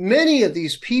 many of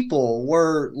these people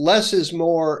were less is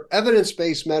more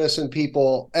evidence-based medicine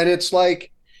people. And it's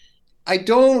like, I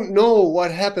don't know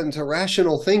what happened to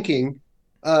rational thinking.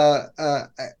 I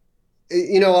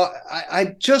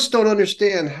just don't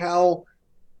understand how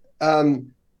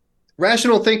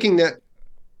rational thinking that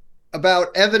about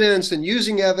evidence and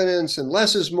using evidence and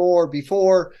less is more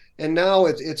before, and now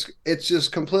it's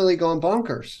just completely gone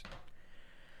bonkers.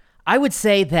 I would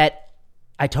say that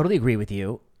I totally agree with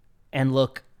you. And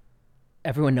look,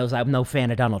 everyone knows I'm no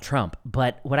fan of Donald Trump,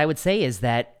 but what I would say is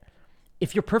that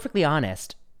if you're perfectly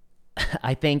honest,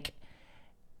 I think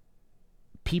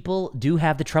people do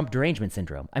have the Trump derangement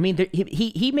syndrome. I mean,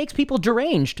 he makes people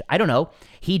deranged. I don't know.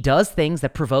 He does things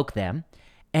that provoke them,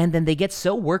 and then they get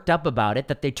so worked up about it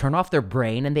that they turn off their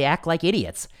brain and they act like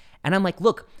idiots. And I'm like,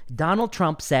 look, Donald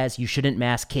Trump says you shouldn't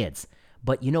mask kids.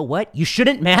 But you know what? You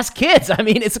shouldn't mask kids. I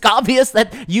mean, it's obvious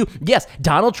that yes,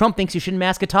 Donald Trump thinks you shouldn't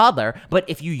mask a toddler, but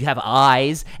if you have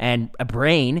eyes and a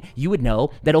brain, you would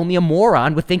know that only a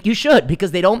moron would think you should,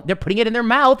 because they're putting it in their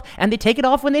mouth and they take it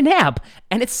off when they nap.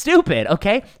 And it's stupid,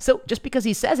 okay? So just because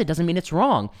he says it doesn't mean it's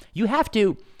wrong.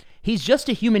 He's just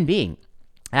a human being.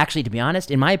 Actually, to be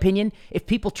honest, in my opinion, if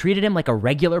people treated him like a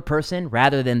regular person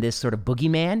rather than this sort of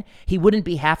boogeyman, he wouldn't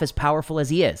be half as powerful as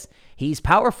he is. He's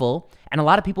powerful, and a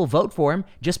lot of people vote for him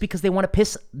just because they want to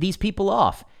piss these people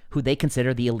off, who they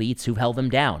consider the elites who've held them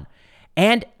down.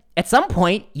 And at some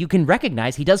point you can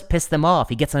recognize he does piss them off.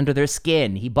 He gets under their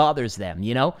skin. He bothers them,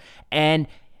 And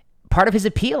part of his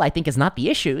appeal, I think, is not the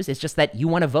issues. It's just that you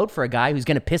want to vote for a guy who's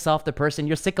going to piss off the person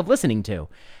you're sick of listening to.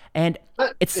 And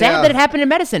it's sad that it happened in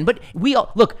medicine. But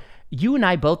look, you and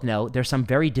I both know there's some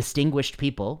very distinguished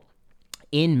people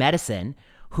in medicine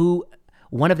who,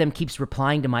 one of them keeps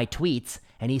replying to my tweets,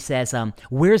 and he says,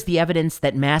 where's the evidence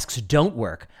that masks don't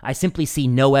work? I simply see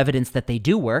no evidence that they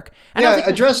do work. And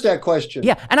address that question.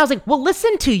 Yeah, and I was like, well,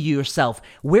 listen to yourself.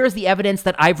 Where's the evidence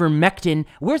that ivermectin,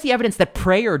 where's the evidence that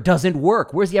prayer doesn't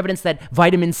work? Where's the evidence that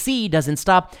vitamin C doesn't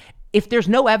stop? If there's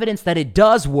no evidence that it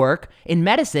does work in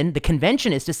medicine, the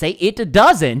convention is to say it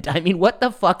doesn't. I mean, what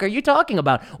the fuck are you talking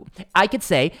about? I could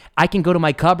say I can go to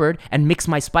my cupboard and mix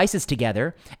my spices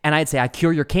together, and I'd say I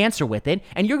cure your cancer with it,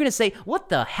 and you're going to say, what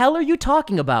the hell are you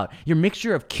talking about? Your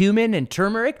mixture of cumin and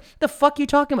turmeric? The fuck are you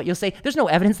talking about? You'll say, there's no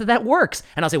evidence that works.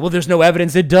 And I'll say, well, there's no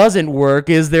evidence it doesn't work,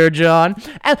 is there, John?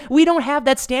 And we don't have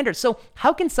that standard. So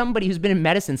how can somebody who's been in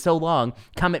medicine so long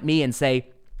come at me and say,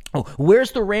 oh,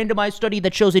 where's the randomized study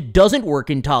that shows it doesn't work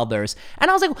in toddlers?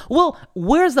 And I was like, well,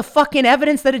 where's the fucking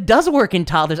evidence that it does work in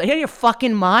toddlers? Are you out of your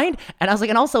fucking mind? And I was like,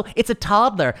 and also, it's a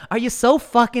toddler. Are you so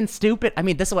fucking stupid? I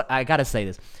mean, this is what I gotta say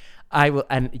this. I will,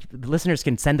 and the listeners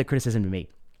can send the criticism to me.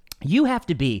 You have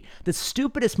to be the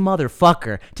stupidest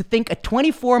motherfucker to think a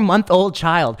 24-month-old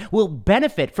child will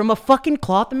benefit from a fucking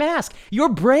cloth mask. Your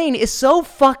brain is so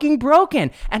fucking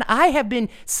broken. And I have been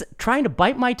trying to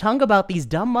bite my tongue about these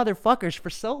dumb motherfuckers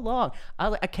for so long.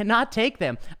 I cannot take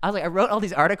them. I wrote all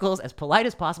these articles as polite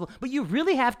as possible, but you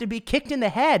really have to be kicked in the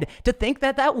head to think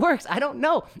that works. I don't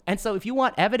know. And so if you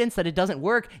want evidence that it doesn't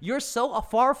work, you're so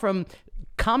far from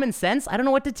common sense. I don't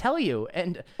know what to tell you.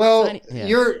 And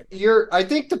you're I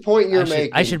think the point you're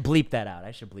making, I should bleep that out.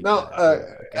 I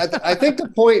think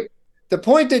the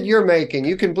point that you're making,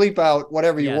 you can bleep out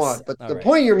whatever you want, but the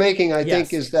point you're making, I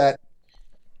think, is that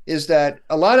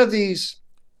a lot of these,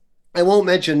 I won't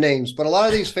mention names, but a lot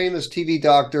of these famous TV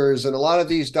doctors and a lot of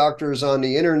these doctors on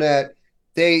the internet,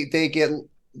 they get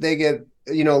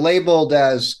labeled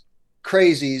as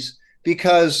crazies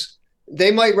because they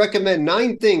might recommend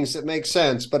 9 things that make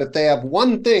sense, but if they have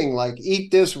one thing like eat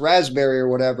this raspberry or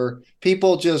whatever,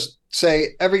 people just say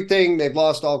everything, they've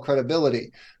lost all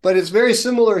credibility. But it's very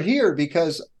similar here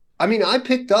because, I mean, I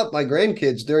picked up my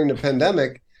grandkids during the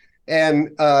pandemic, and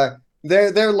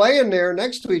they're laying there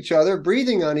next to each other,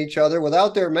 breathing on each other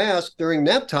without their mask during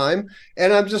nap time.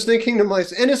 And I'm just thinking to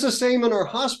myself, and it's the same in our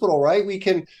hospital, right? We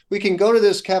can go to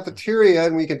this cafeteria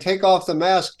and we can take off the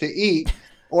mask to eat,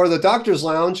 or the doctor's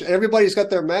lounge, and everybody's got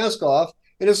their mask off,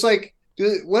 and it's like,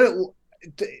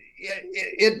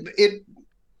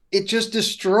 it just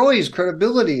destroys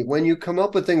credibility when you come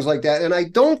up with things like that. And I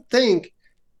don't think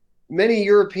many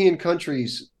European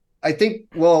countries,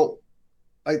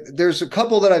 there's a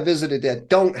couple that I visited that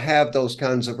don't have those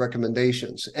kinds of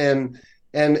recommendations, and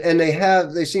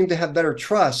they seem to have better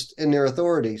trust in their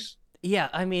authorities. Yeah,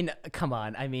 I mean, come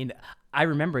on. I mean, I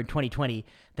remember in 2020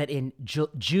 that in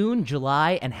June,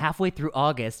 July, and halfway through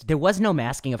August, there was no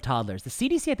masking of toddlers. The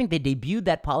CDC, I think they debuted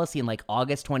that policy in like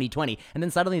August 2020, and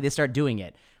then suddenly they start doing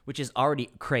it, which is already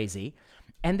crazy.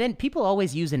 And then people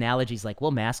always use analogies like,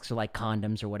 well, masks are like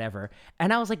condoms or whatever.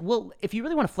 And I was like, well, if you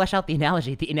really want to flesh out the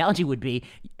analogy would be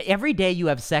every day you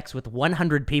have sex with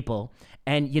 100 people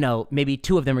and, maybe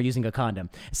 2 of them are using a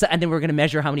condom. So, and then we're going to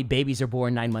measure how many babies are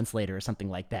born 9 months later or something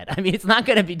like that. I mean, it's not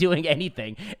going to be doing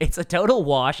anything. It's a total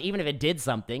wash, even if it did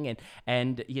something.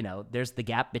 And there's the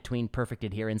gap between perfect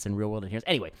adherence and real world adherence.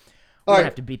 Anyway, we don't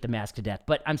have to beat the mask to death,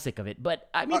 but I'm sick of it. But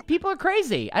I mean, people are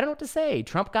crazy. I don't know what to say.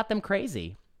 Trump got them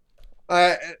crazy.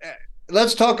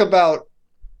 Let's talk about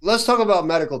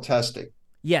medical testing.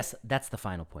 Yes, that's the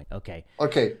final point. Okay.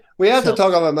 We have to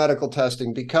talk about medical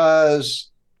testing because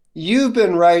you've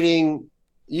been really,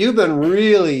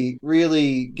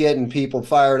 really getting people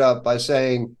fired up by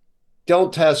saying,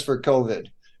 don't test for COVID.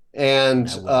 And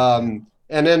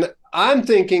then I'm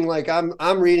thinking, like,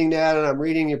 I'm reading that and I'm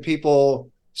reading your people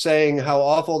saying how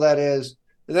awful that is.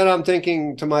 And then I'm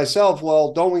thinking to myself,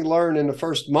 well, don't we learn in the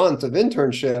first month of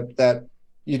internship that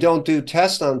you don't do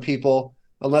tests on people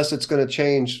unless it's going to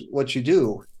change what you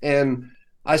do? And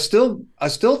I still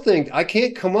think I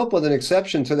can't come up with an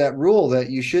exception to that rule that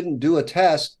you shouldn't do a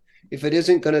test if it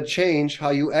isn't going to change how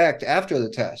you act after the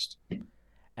test.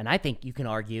 And I think you can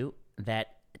argue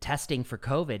that testing for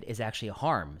COVID is actually a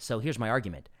harm. So here's my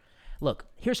argument. Look,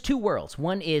 here's 2 worlds.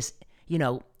 One is,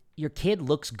 your kid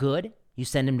looks good. You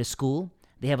send him to school.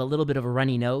 They have a little bit of a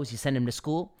runny nose. You send them to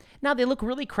school. Now they look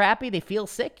really crappy. They feel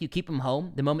sick. You keep them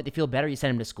home. The moment they feel better, you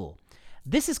send them to school.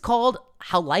 This is called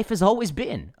how life has always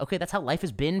been. Okay, that's how life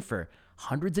has been for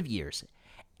hundreds of years.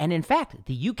 And in fact,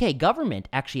 the UK government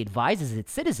actually advises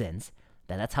its citizens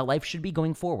that that's how life should be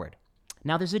going forward.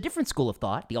 Now, there's a different school of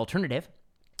thought, the alternative.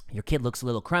 Your kid looks a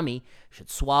little crummy, should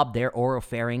swab their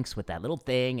oropharynx with that little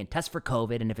thing and test for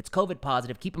COVID. And if it's COVID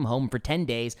positive, keep them home for 10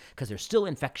 days because they're still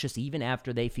infectious even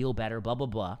after they feel better, blah, blah,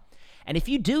 blah. And if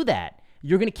you do that,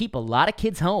 you're going to keep a lot of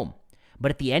kids home. But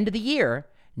at the end of the year,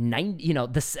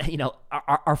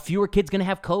 are fewer kids going to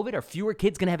have COVID? Are fewer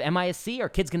kids going to have MISC? Are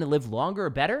kids going to live longer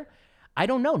or better? I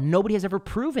don't know. Nobody has ever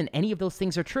proven any of those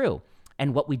things are true.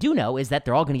 And what we do know is that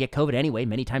they're all going to get COVID anyway,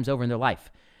 many times over in their life.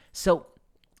 So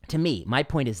to me, my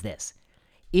point is this.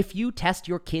 If you test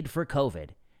your kid for COVID,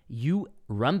 you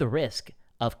run the risk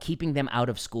of keeping them out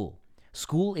of school.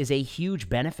 School is a huge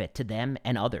benefit to them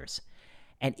and others.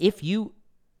 And if you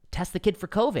test the kid for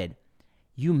COVID,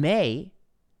 you may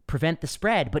prevent the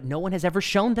spread, but no one has ever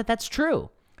shown that that's true.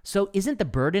 So isn't the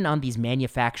burden on these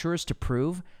manufacturers to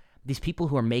prove, these people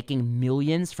who are making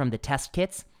millions from the test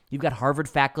kits? You've got Harvard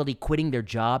faculty quitting their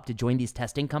job to join these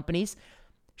testing companies.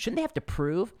 Shouldn't they have to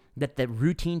prove that the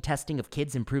routine testing of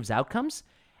kids improves outcomes?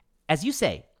 As you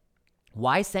say,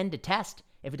 why send a test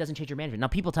if it doesn't change your management? Now,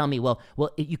 people tell me, well,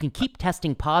 you can keep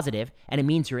testing positive and it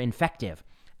means you're infective.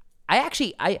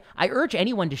 I urge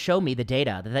anyone to show me the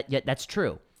data that's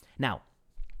true. Now,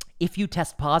 if you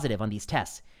test positive on these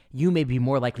tests, you may be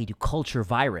more likely to culture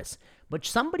virus. But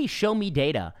somebody show me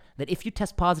data that if you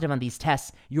test positive on these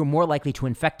tests, you're more likely to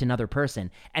infect another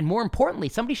person. And more importantly,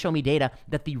 somebody show me data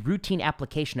that the routine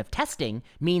application of testing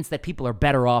means that people are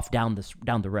better off down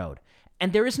the road.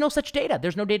 And there is no such data.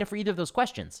 There's no data for either of those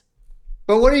questions.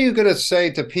 But what are you going to say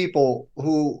to people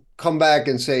who come back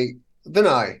and say,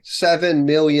 Vinay, 7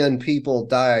 million people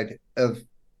died of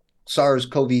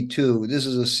SARS-CoV-2. This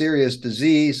is a serious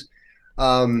disease.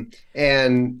 And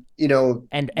we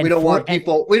don't want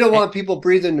people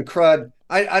breathing the crud.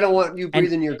 I don't want you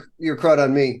breathing your crud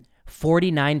on me.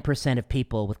 49% of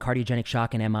people with cardiogenic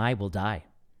shock and MI will die.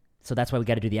 So that's why we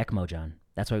got to do the ECMO, John.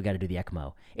 That's why we got to do the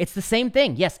ECMO. It's the same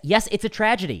thing. Yes, it's a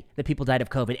tragedy that people died of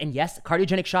COVID. And yes,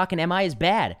 cardiogenic shock and MI is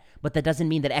bad, but that doesn't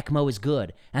mean that ECMO is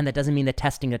good. And that doesn't mean that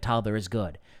testing a toddler is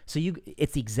good. So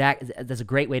that's a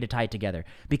great way to tie it together.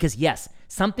 Because yes,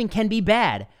 something can be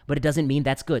bad, but it doesn't mean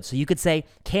that's good. So you could say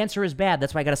cancer is bad.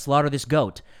 That's why I got to slaughter this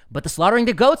goat. But the slaughtering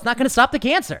the goat's not going to stop the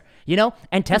cancer,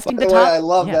 and testing the toddler. I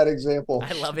love that example.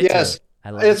 I love it. Yes. Too.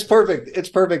 It's perfect. It's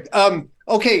perfect.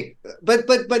 Okay.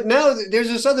 But now there's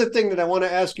this other thing that I want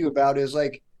to ask you about is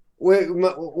like,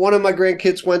 one of my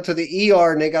grandkids went to the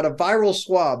ER and they got a viral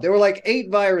swab. There were like 8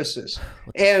 viruses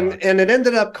and it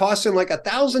ended up costing like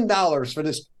 $1,000 for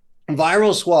this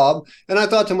viral swab. And I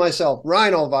thought to myself,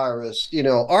 rhinovirus,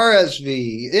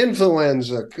 RSV,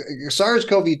 influenza,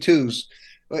 SARS-CoV-2,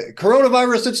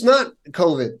 coronavirus. It's not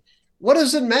COVID. What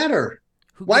does it matter?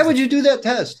 Why would you do that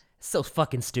test? So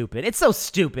fucking stupid. It's so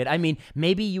stupid. I mean,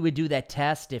 maybe you would do that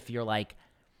test if you're like,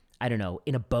 I don't know,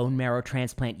 in a bone marrow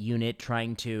transplant unit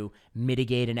trying to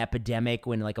mitigate an epidemic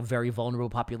when like a very vulnerable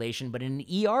population. But in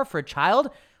an ER for a child,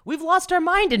 we've lost our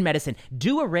mind in medicine.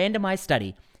 Do a randomized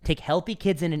study. Take healthy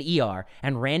kids in an ER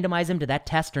and randomize them to that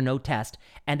test or no test,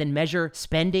 and then measure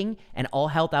spending and all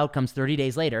health outcomes 30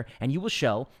 days later, and you will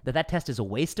show that that test is a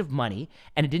waste of money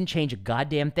and it didn't change a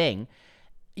goddamn thing.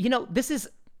 This is,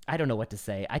 I don't know what to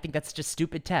say. I think that's just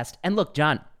stupid test. And look,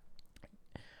 John,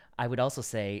 I would also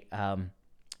say,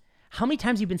 how many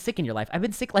times have you been sick in your life? I've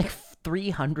been sick like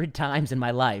 300 times in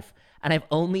my life, and I've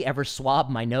only ever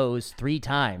swabbed my nose 3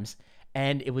 times,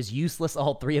 and it was useless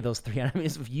all 3 of those 3. I mean,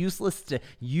 it's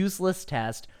useless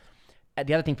test.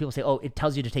 The other thing people say, it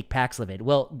tells you to take Paxlovid.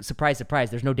 Well, surprise, surprise,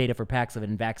 there's no data for Paxlovid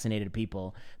in vaccinated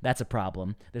people. That's a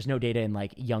problem. There's no data in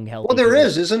like young, healthy people. Well, there people.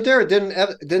 is, isn't there? Didn't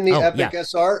the EPIC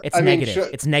SR? It's negative.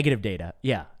 It's negative data.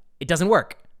 Yeah. It doesn't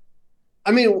work.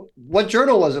 I mean, what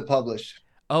journal was it published?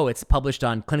 Oh, it's published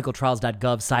on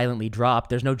clinicaltrials.gov, silently dropped.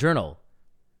 There's no journal.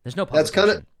 There's no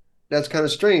publication. That's kind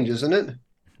of strange, isn't it?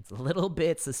 It's a little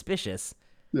bit suspicious.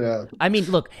 Yeah. I mean,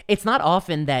 look, it's not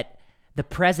often that the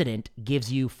president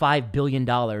gives you $5 billion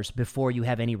before you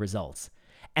have any results.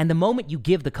 And the moment you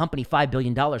give the company $5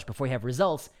 billion before you have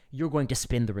results, you're going to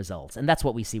spin the results. And that's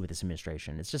what we see with this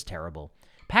administration. It's just terrible.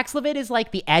 Paxlovid is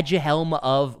like the Aduhelm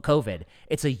of COVID.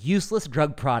 It's a useless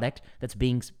drug product that's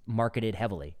being marketed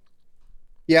heavily.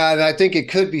 Yeah, and I think it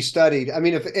could be studied. I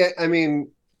mean,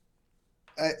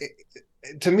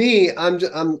 to me,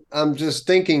 I'm just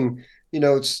thinking,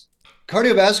 it's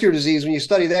cardiovascular disease. When you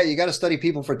study that, you got to study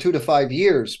people for 2 to 5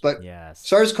 years. But yes.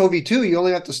 SARS-CoV-2, you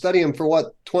only have to study them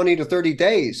for 20 to 30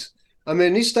 days. I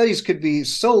mean, these studies could be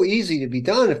so easy to be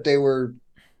done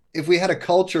if we had a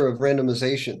culture of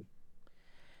randomization.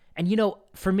 And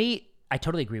for me, I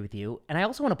totally agree with you. And I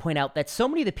also want to point out that so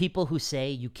many of the people who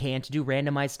say you can't do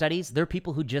randomized studies, they're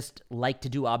people who just like to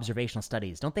do observational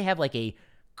studies. Don't they have like a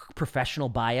professional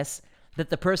bias that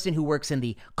the person who works in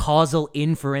the causal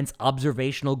inference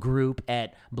observational group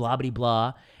at blah, blah,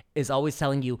 blah is always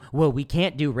telling you, well, we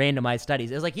can't do randomized studies.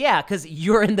 It's like, yeah, because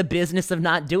you're in the business of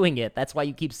not doing it. That's why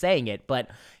you keep saying it. But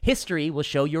history will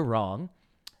show you're wrong.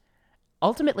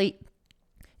 Ultimately,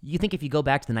 you think if you go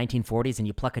back to the 1940s and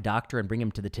you pluck a doctor and bring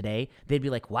him to the today, they'd be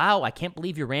like, wow, I can't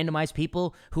believe you randomized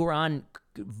people who are on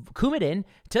Coumadin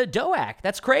to DOAC.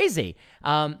 That's crazy.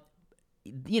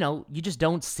 You just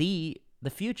don't see the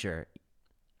future.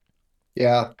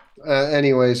 Yeah.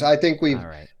 Anyways, I think All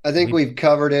right. we've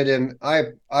covered it, and I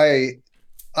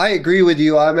agree with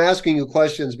you. I'm asking you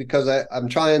questions because I'm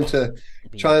trying to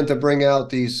bring out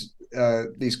these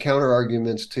counter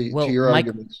arguments to your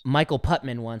arguments. Michael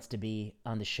Putman wants to be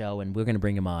on the show, and we're going to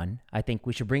bring him on. I think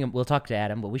we should bring him. We'll talk to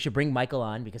Adam, but we should bring Michael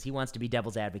on because he wants to be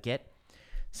devil's advocate,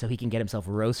 so he can get himself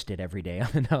roasted every day.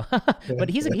 But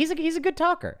he's a good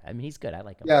talker. I mean, he's good. I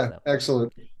like him. Yeah, so.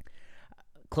 Excellent.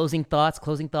 Closing thoughts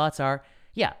are,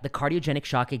 the cardiogenic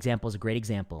shock example is a great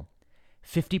example.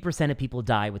 50% of people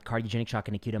die with cardiogenic shock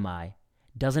and acute MI.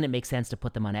 Doesn't it make sense to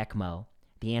put them on ECMO?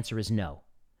 The answer is no.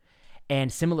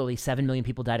 And similarly, 7 million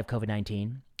people died of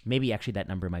COVID-19. Maybe actually that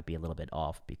number might be a little bit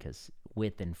off because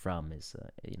with and from is,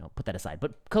 put that aside.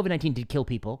 But COVID-19 did kill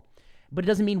people, but it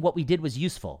doesn't mean what we did was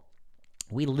useful.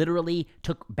 We literally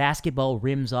took basketball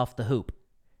rims off the hoop,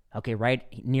 right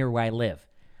near where I live.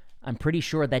 I'm pretty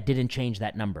sure that didn't change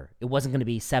that number. It wasn't going to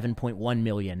be 7.1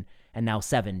 million and now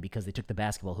 7 because they took the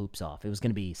basketball hoops off. It was going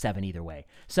to be 7 either way.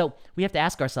 So we have to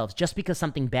ask ourselves, just because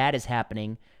something bad is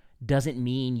happening doesn't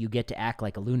mean you get to act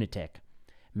like a lunatic.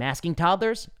 Masking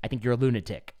toddlers? I think you're a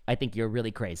lunatic. I think you're really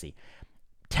crazy.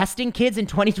 Testing kids in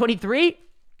 2023?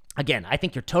 Again, I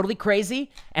think you're totally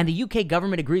crazy, and the UK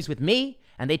government agrees with me,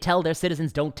 and they tell their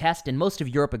citizens don't test, and most of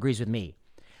Europe agrees with me.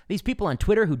 These people on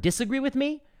Twitter who disagree with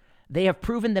me, they have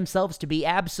proven themselves to be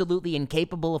absolutely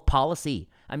incapable of policy.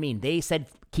 I mean, they said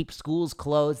keep schools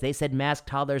closed. They said mask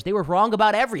toddlers. They were wrong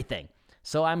about everything.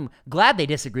 So I'm glad they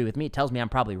disagree with me. It tells me I'm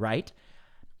probably right.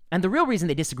 And the real reason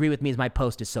they disagree with me is my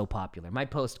post is so popular. My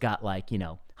post got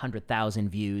 100,000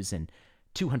 views and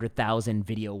 200,000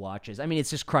 video watches. I mean, it's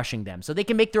just crushing them. So they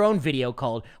can make their own video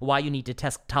called Why You Need to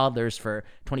Test Toddlers for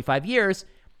 25 Years.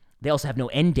 They also have no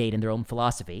end date in their own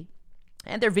philosophy.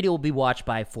 And their video will be watched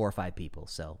by 4 or 5 people.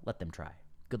 So let them try.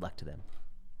 Good luck to them.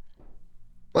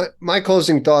 My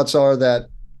closing thoughts are that,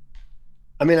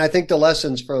 I think the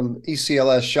lessons from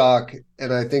ECLS shock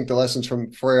and I think the lessons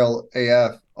from frail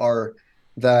AF are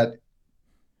that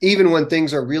even when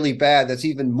things are really bad, that's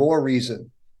even more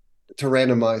reason to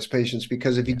randomize patients,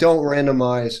 because if you don't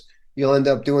randomize, you'll end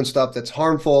up doing stuff that's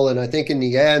harmful. And I think in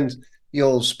the end,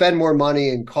 you'll spend more money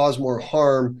and cause more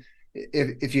harm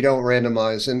if you don't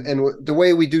randomize. And the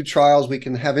way we do trials, we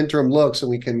can have interim looks, and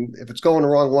we can, if it's going the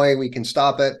wrong way, we can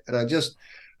stop it. And I just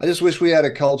wish we had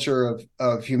a culture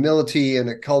of humility and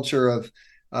a culture of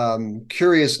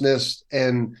curiousness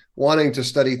and wanting to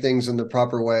study things in the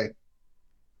proper way.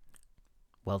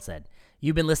 Well said.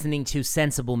 You've been listening to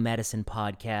Sensible Medicine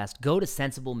Podcast. Go to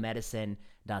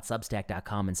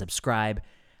sensiblemedicine.substack.com and subscribe.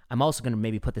 I'm also going to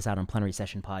maybe put this out on Plenary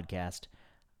Session Podcast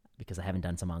because I haven't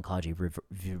done some oncology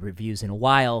reviews in a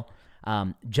while.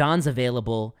 John's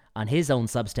available on his own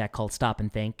Substack called Stop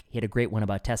and Think. He had a great one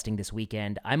about testing this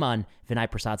weekend. I'm on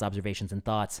Vinay Prasad's Observations and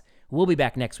Thoughts. We'll be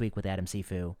back next week with Adam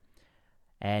Sifu.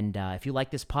 And if you like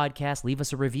this podcast, leave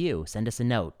us a review. Send us a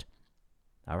note.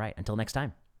 All right, until next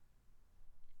time.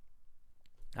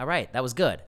 All right, that was good.